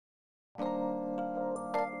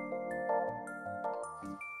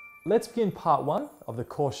Let's begin part one of the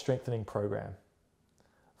core strengthening program.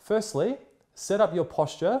 Firstly, set up your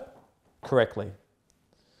posture correctly.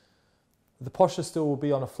 The posture stool will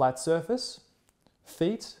be on a flat surface.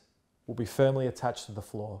 Feet will be firmly attached to the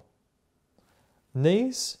floor.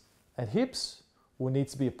 Knees and hips will need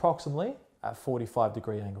to be approximately at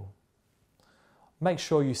 45-degree angle. Make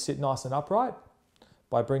sure you sit nice and upright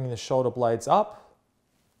by bringing the shoulder blades up,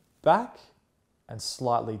 back, and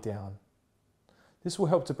slightly down. This will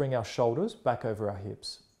help to bring our shoulders back over our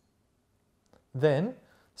hips. Then,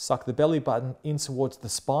 suck the belly button in towards the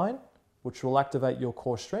spine, which will activate your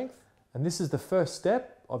core strength. And this is the first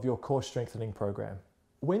step of your core strengthening program.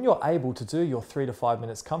 When you're able to do your 3 to 5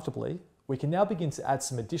 minutes comfortably, we can now begin to add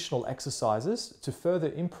some additional exercises to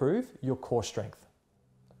further improve your core strength.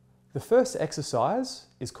 The first exercise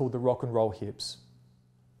is called the rock and roll hips.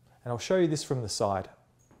 And I'll show you this from the side.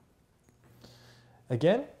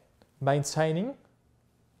 Again, maintaining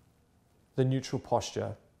the neutral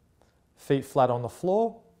posture. Feet flat on the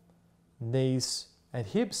floor, knees and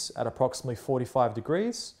hips at approximately 45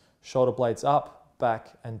 degrees, shoulder blades up,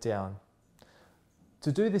 back and down.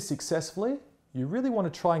 To do this successfully, you really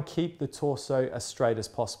want to try and keep the torso as straight as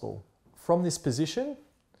possible. From this position,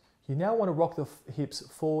 you now want to rock the hips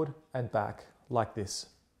forward and back like this.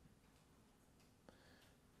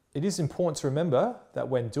 It is important to remember that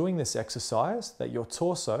when doing this exercise, that your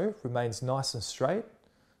torso remains nice and straight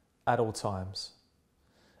at all times.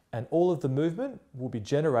 And all of the movement will be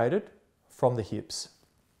generated from the hips.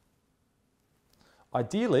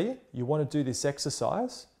 Ideally, you want to do this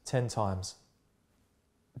exercise 10 times.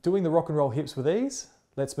 Doing the rock and roll hips with ease,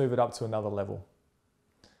 let's move it up to another level.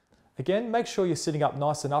 Again, make sure you're sitting up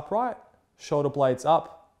nice and upright, shoulder blades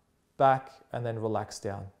up, back, and then relax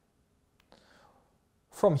down.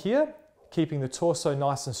 From here, keeping the torso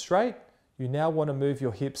nice and straight, you now want to move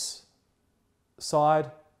your hips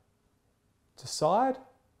side to side,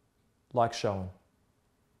 like shown.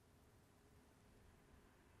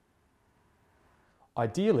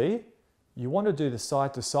 Ideally, you want to do the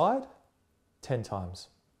side to side 10 times.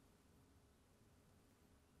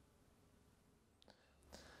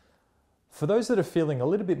 For those that are feeling a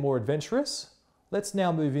little bit more adventurous, let's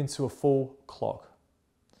now move into a full clock.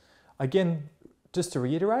 Again, just to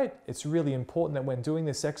reiterate, it's really important that when doing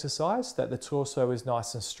this exercise that the torso is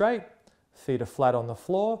nice and straight, feet are flat on the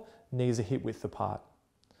floor, knees are hip width apart.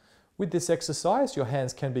 With this exercise, your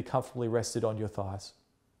hands can be comfortably rested on your thighs.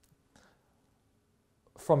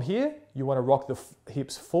 From here, you want to rock the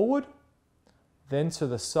hips forward, then to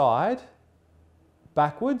the side,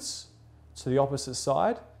 backwards, to the opposite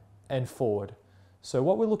side, and forward. So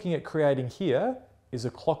what we're looking at creating here is a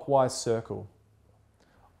clockwise circle.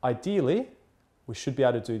 Ideally, we should be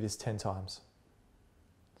able to do this 10 times.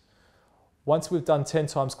 Once we've done 10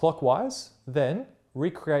 times clockwise, then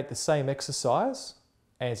recreate the same exercise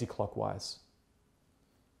anti-clockwise.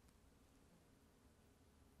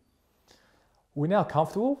 We're now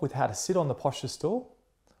comfortable with how to sit on the posture stool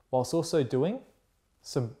whilst also doing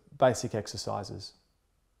some basic exercises.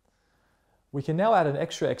 We can now add an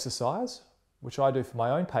extra exercise, which I do for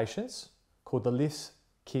my own patients, called the lifts,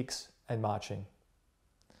 kicks and marching.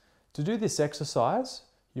 To do this exercise,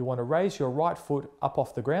 you want to raise your right foot up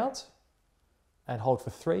off the ground and hold for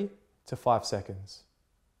 3 to 5 seconds,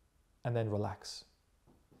 and then relax.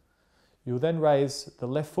 You'll then raise the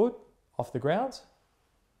left foot off the ground,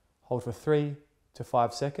 hold for 3 to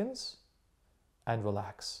 5 seconds, and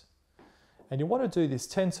relax. And you want to do this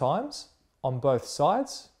 10 times on both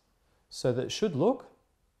sides, so that it should look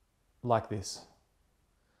like this.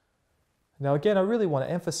 Now again, I really want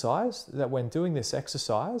to emphasize that when doing this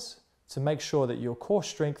exercise, to make sure that your core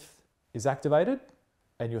strength is activated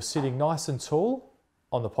and you're sitting nice and tall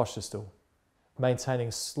on the posture stool,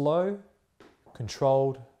 maintaining slow,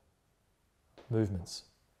 controlled movements.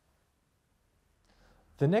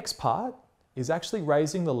 The next part is actually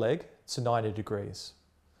raising the leg to 90 degrees.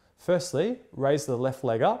 Firstly, raise the left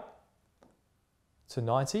leg up to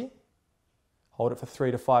 90, hold it for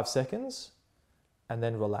 3 to 5 seconds, and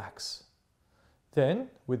then relax. Then,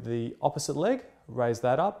 with the opposite leg, raise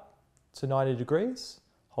that up to 90 degrees,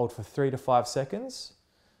 hold for 3 to 5 seconds,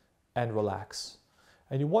 and relax.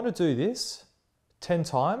 And you want to do this 10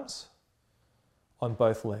 times on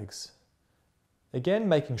both legs. Again,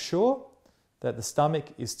 making sure that the stomach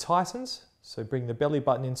is tightened, so bring the belly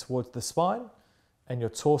button in towards the spine, and your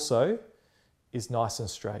torso is nice and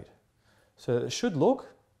straight. So it should look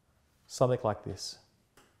something like this.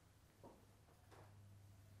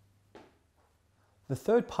 The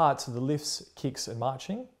third part to the lifts, kicks and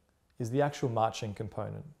marching is the actual marching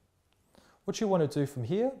component. What you want to do from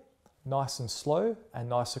here, nice and slow and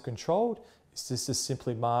nice and controlled, is just to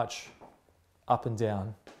simply march up and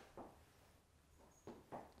down,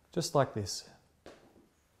 just like this.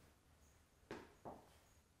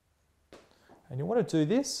 And you want to do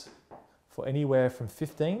this for anywhere from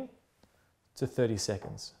 15 to 30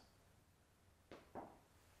 seconds.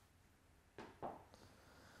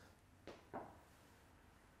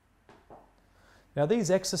 Now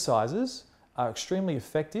these exercises are extremely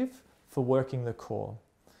effective for working the core.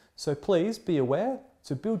 So please be aware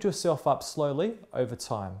to build yourself up slowly over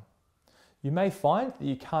time. You may find that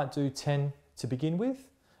you can't do 10 to begin with,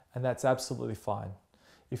 and that's absolutely fine.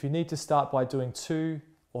 If you need to start by doing 2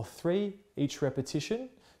 or 3 each repetition,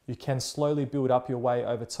 you can slowly build up your way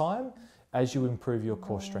over time as you improve your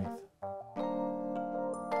core strength.